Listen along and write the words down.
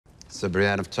Sir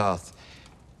Brienne of Tarth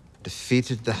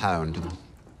defeated the Hound.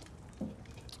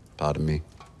 Pardon me,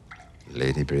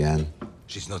 Lady Brienne.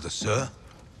 She's not a sir?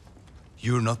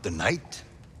 You're not the knight?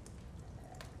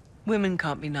 Women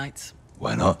can't be knights.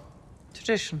 Why not?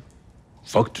 Tradition.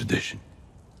 Fuck tradition.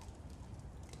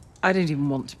 I don't even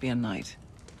want to be a knight.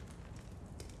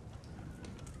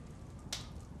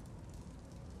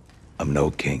 I'm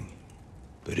no king,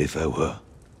 but if I were,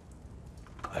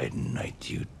 I'd knight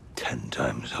you 10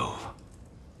 times over.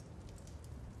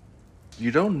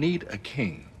 You don't need a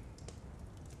king.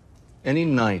 Any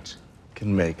knight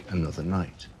can make another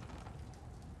knight.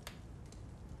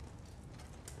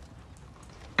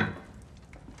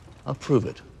 I'll prove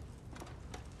it.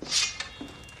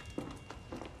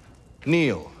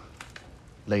 Kneel,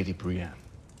 Lady Brienne.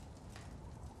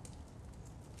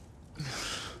 Do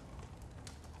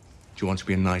you want to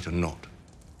be a knight or not?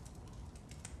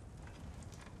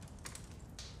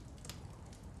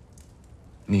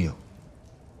 Kneel.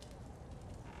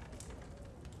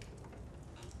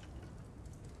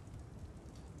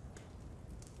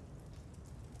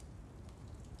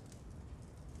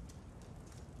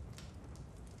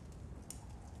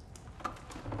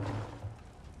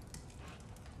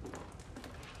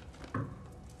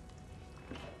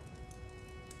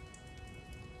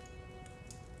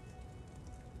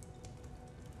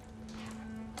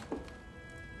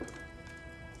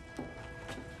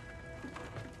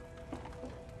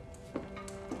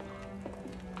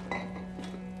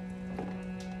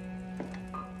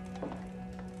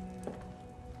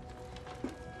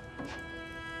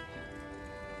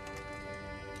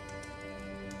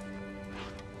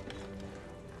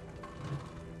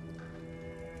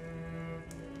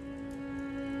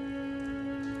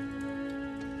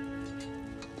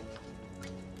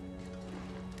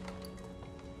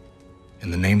 In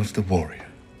the name of the warrior,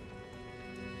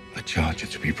 I charge you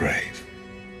to be brave.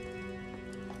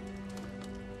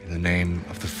 In the name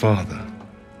of the father,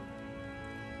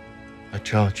 I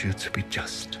charge you to be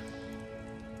just.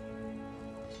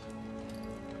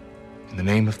 In the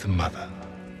name of the mother,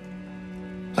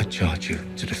 I charge you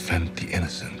to defend the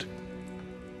innocent.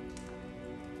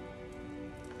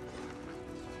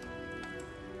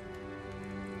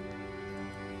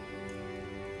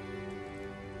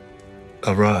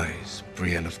 Arise,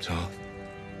 Brienne of Tarth,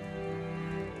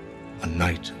 a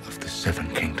knight of the Seven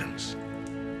Kingdoms.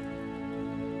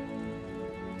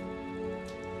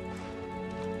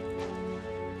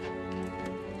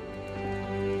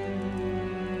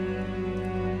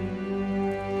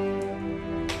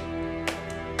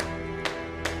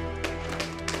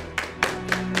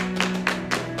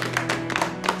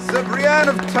 Sir Brienne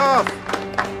of Tarth,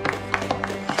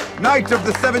 Knight of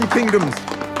the Seven Kingdoms.